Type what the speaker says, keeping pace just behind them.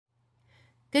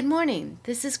Good morning.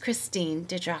 This is Christine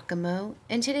DiGiacomo,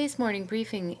 and today's morning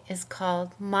briefing is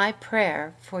called My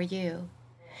Prayer for You.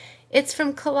 It's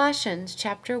from Colossians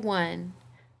chapter 1,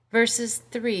 verses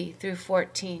 3 through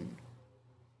 14.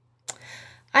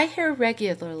 I hear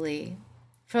regularly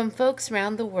from folks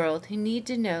around the world who need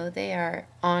to know they are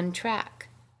on track,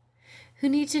 who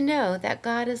need to know that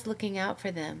God is looking out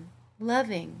for them,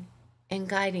 loving and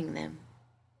guiding them.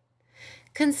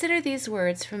 Consider these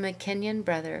words from a Kenyan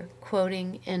brother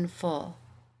quoting in full.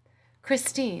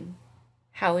 Christine,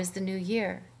 how is the new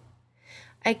year?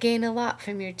 I gain a lot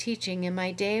from your teaching, and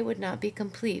my day would not be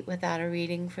complete without a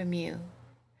reading from you.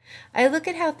 I look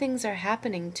at how things are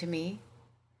happening to me.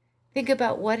 Think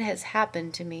about what has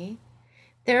happened to me.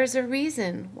 There is a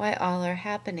reason why all are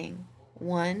happening.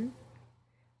 1.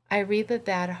 I reap a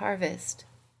bad harvest.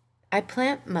 I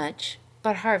plant much,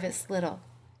 but harvest little.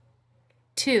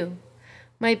 2.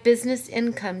 My business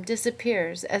income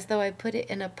disappears as though I put it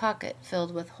in a pocket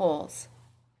filled with holes.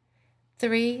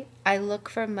 3. I look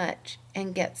for much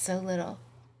and get so little.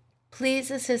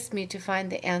 Please assist me to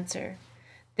find the answer.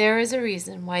 There is a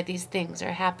reason why these things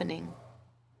are happening.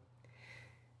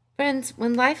 Friends,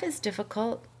 when life is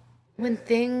difficult, when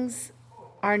things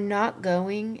are not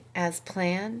going as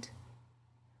planned,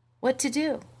 what to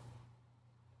do?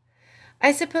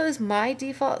 I suppose my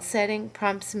default setting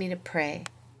prompts me to pray.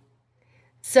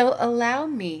 So allow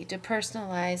me to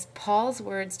personalize Paul's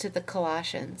words to the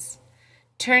Colossians,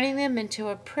 turning them into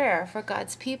a prayer for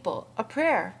God's people, a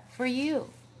prayer for you.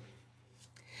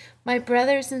 My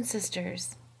brothers and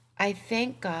sisters, I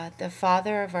thank God, the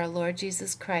Father of our Lord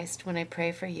Jesus Christ, when I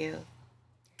pray for you,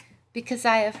 because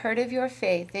I have heard of your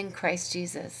faith in Christ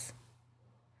Jesus.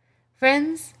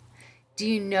 Friends, do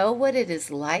you know what it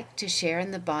is like to share in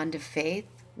the bond of faith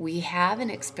we have and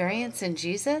experience in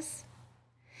Jesus?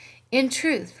 In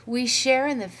truth, we share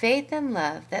in the faith and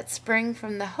love that spring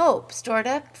from the hope stored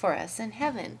up for us in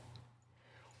heaven,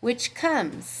 which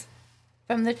comes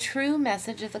from the true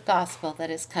message of the gospel that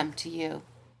has come to you.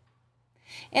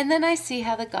 And then I see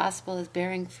how the gospel is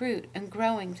bearing fruit and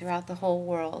growing throughout the whole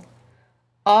world,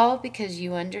 all because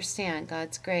you understand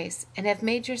God's grace and have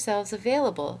made yourselves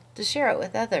available to share it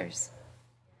with others.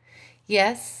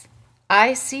 Yes,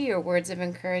 I see your words of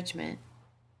encouragement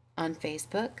on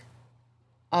Facebook,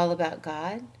 All About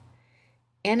God,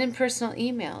 and in personal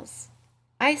emails.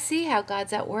 I see how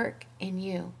God's at work in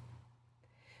you.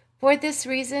 For this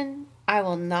reason, I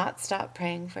will not stop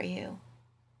praying for you.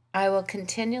 I will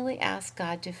continually ask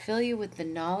God to fill you with the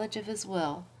knowledge of His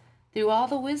will through all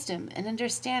the wisdom and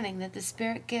understanding that the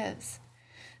Spirit gives,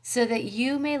 so that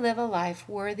you may live a life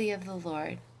worthy of the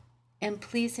Lord and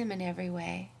please Him in every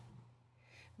way,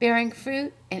 bearing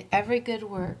fruit in every good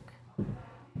work,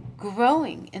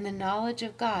 growing in the knowledge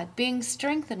of God, being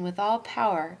strengthened with all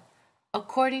power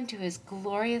according to His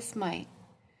glorious might,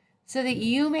 so that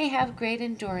you may have great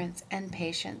endurance and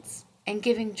patience, and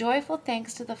giving joyful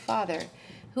thanks to the Father,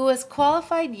 who has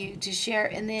qualified you to share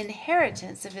in the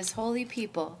inheritance of His holy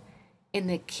people in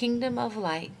the kingdom of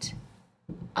light.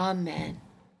 Amen.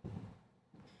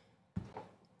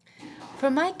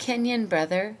 For my Kenyan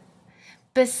brother,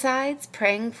 besides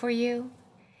praying for you,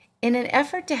 in an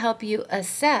effort to help you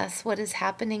assess what is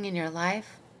happening in your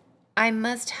life, I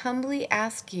must humbly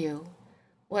ask you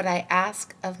what I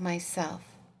ask of myself.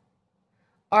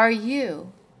 Are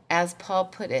you, as Paul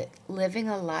put it, living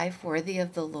a life worthy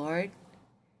of the Lord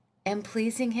and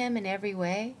pleasing Him in every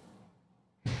way?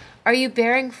 Are you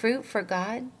bearing fruit for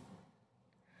God?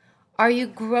 Are you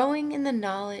growing in the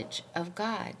knowledge of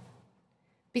God?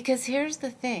 Because here's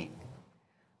the thing,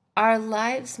 our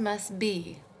lives must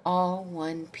be all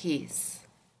one piece.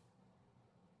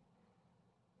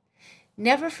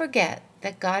 Never forget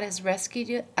that God has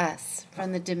rescued us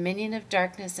from the dominion of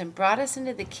darkness and brought us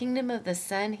into the kingdom of the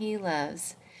Son He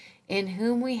loves, in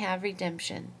whom we have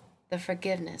redemption, the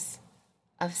forgiveness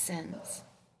of sins.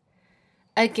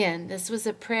 Again, this was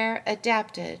a prayer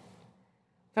adapted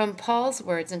from Paul's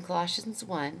words in Colossians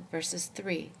 1, verses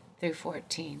 3 through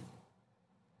 14.